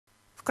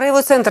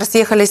краевой центр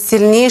съехались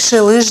сильнейшие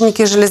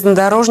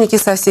лыжники-железнодорожники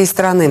со всей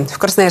страны. В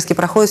Красноярске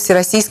проходит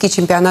всероссийский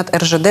чемпионат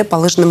РЖД по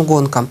лыжным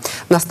гонкам.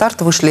 На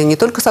старт вышли не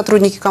только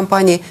сотрудники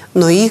компании,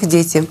 но и их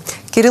дети.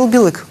 Кирилл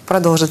Белык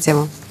продолжит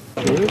тему.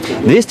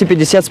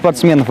 250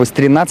 спортсменов из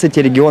 13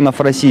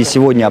 регионов России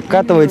сегодня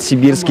обкатывает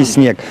сибирский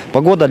снег.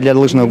 Погода для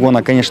лыжных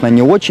гонок, конечно,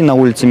 не очень. На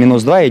улице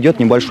 -2 идет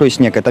небольшой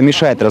снег. Это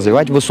мешает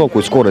развивать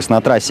высокую скорость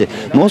на трассе.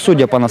 Но,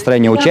 судя по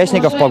настроению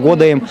участников,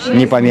 погода им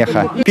не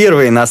помеха.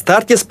 Первые на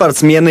старте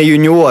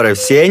спортсмены-юниоры.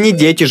 Все они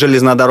дети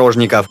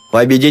железнодорожников. В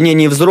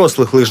объединении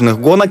взрослых лыжных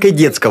гонок и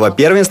детского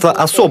первенства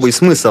особый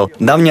смысл.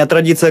 Давняя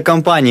традиция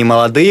компании.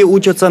 Молодые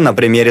учатся на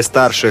примере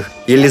старших.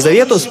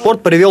 Елизавету в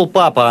спорт привел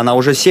папа. Она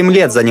уже 7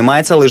 лет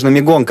занимается лыжными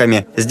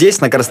гонками.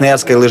 Здесь, на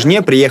Красноярской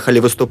лыжне, приехали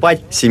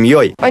выступать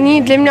семьей.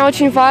 Они для меня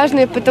очень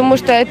важны, потому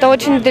что это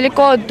очень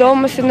далеко от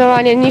дома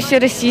соревнования, они все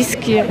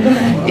российские.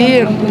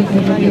 И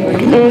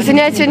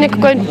занять сегодня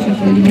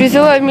какое-нибудь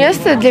призовое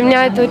место, для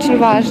меня это очень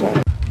важно.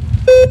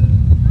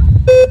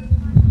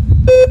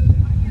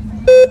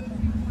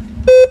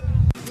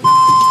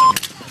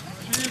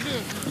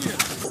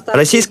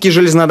 Российские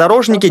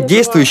железнодорожники –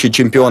 действующие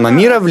чемпионы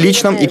мира в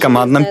личном и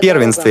командном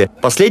первенстве.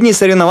 Последние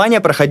соревнования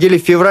проходили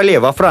в феврале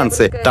во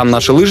Франции. Там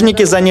наши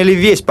лыжники заняли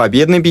весь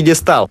победный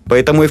пьедестал.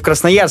 Поэтому и в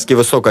Красноярске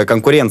высокая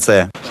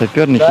конкуренция.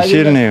 Соперники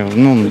сильные.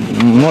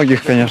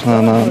 Многих,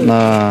 конечно,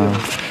 на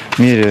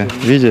мире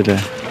видели.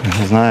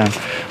 Знаем,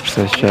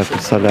 что сейчас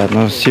представляют.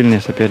 Но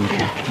сильные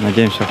соперники.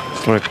 Надеемся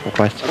в тройку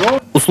попасть.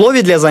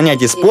 Условий для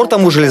занятий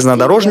спортом у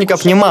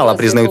железнодорожников немало,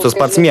 признаются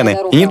спортсмены.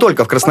 И не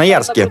только в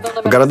Красноярске.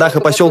 В городах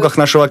и поселках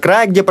нашего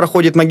края, где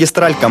проходит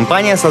магистраль,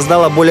 компания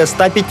создала более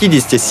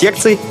 150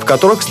 секций, в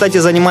которых, кстати,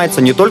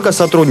 занимаются не только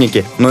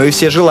сотрудники, но и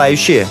все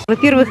желающие.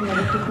 Во-первых,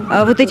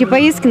 вот эти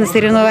поездки на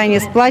соревнования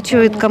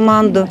сплачивают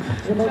команду.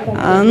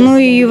 Ну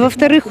и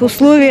во-вторых,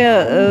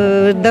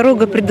 условия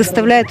дорога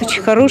предоставляет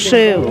очень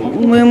хорошие.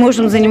 Мы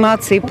можем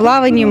заниматься и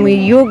плаванием, и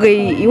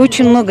йогой, и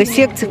очень много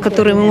секций, в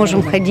которые мы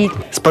можем ходить.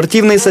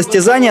 Спортивные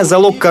состязания –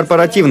 залог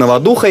корпоративного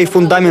духа и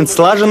фундамент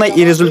слаженной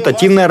и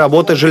результативной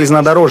работы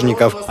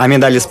железнодорожников. А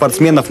медали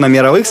спортсменов на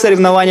мировых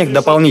соревнованиях –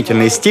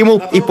 дополнительный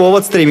стимул и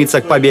повод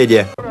стремиться к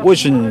победе.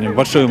 Очень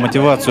большую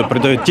мотивацию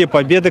придают те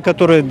победы,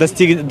 которые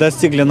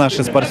достигли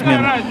наши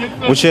спортсмены.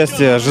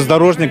 Участие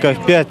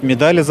железнодорожников, 5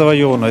 медалей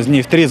завоевано, из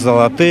них 3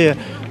 золотые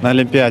на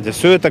Олимпиаде.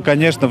 Все это,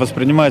 конечно,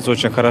 воспринимается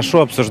очень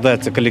хорошо,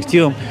 обсуждается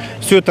коллективом.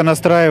 Все это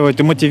настраивает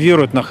и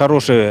мотивирует на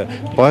хорошие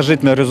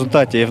положительные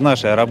результаты и в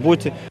нашей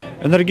работе.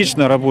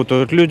 Энергично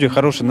работают люди,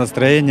 хорошее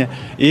настроение.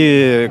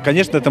 И,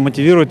 конечно, это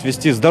мотивирует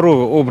вести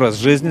здоровый образ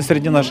жизни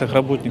среди наших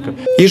работников.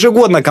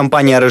 Ежегодно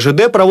компания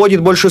РЖД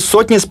проводит больше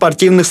сотни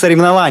спортивных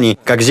соревнований,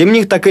 как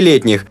зимних, так и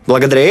летних.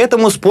 Благодаря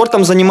этому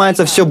спортом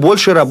занимается все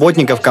больше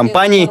работников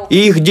компании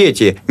и их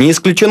дети. Не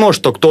исключено,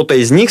 что кто-то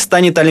из них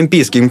станет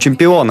олимпийским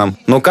чемпионом.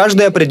 Но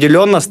каждый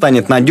определенно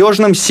станет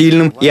надежным,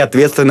 сильным и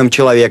ответственным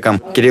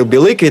человеком. Кирилл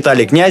Белык,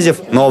 Виталий Князев.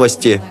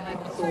 Новости.